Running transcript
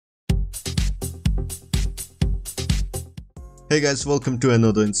Hey guys, welcome to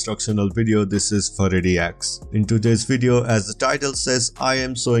another instructional video. This is FreddyX. In today's video, as the title says, I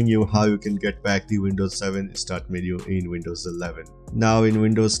am showing you how you can get back the Windows 7 start menu in Windows 11. Now in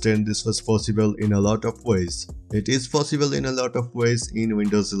Windows 10 this was possible in a lot of ways. It is possible in a lot of ways in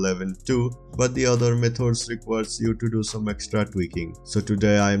Windows 11 too, but the other methods requires you to do some extra tweaking. So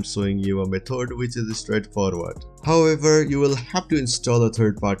today I am showing you a method which is straightforward. However, you will have to install a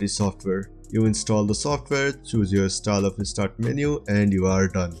third-party software. You install the software, choose your style of start menu, and you are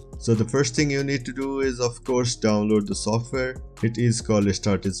done. So the first thing you need to do is of course download the software. It is called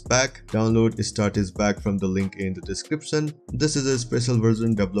StartIsBack. Download StartIsBack from the link in the description. This is a special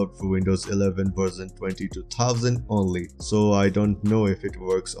version developed for Windows 11 version 22000 only. So I don't know if it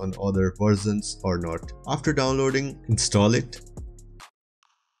works on other versions or not. After downloading, install it.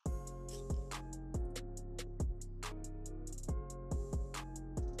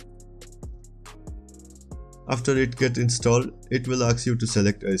 After it gets installed, it will ask you to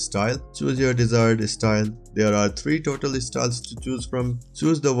select a style. Choose your desired style. There are 3 total styles to choose from.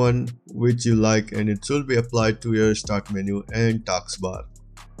 Choose the one which you like and it should be applied to your start menu and taskbar.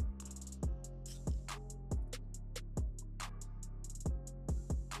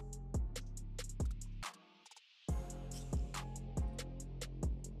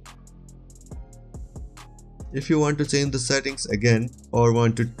 If you want to change the settings again or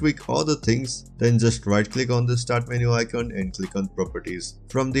want to tweak other things, then just right click on the start menu icon and click on properties.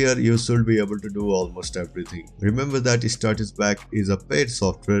 From there you should be able to do almost everything. Remember that StartIsBack is a paid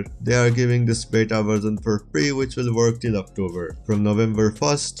software. They are giving this beta version for free which will work till October. From November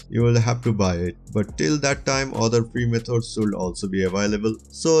 1st you will have to buy it, but till that time other free methods should also be available.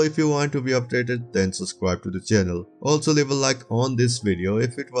 So if you want to be updated, then subscribe to the channel. Also leave a like on this video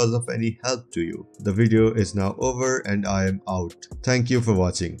if it was of any help to you. The video is now over and I am out. Thank you for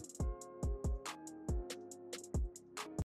watching.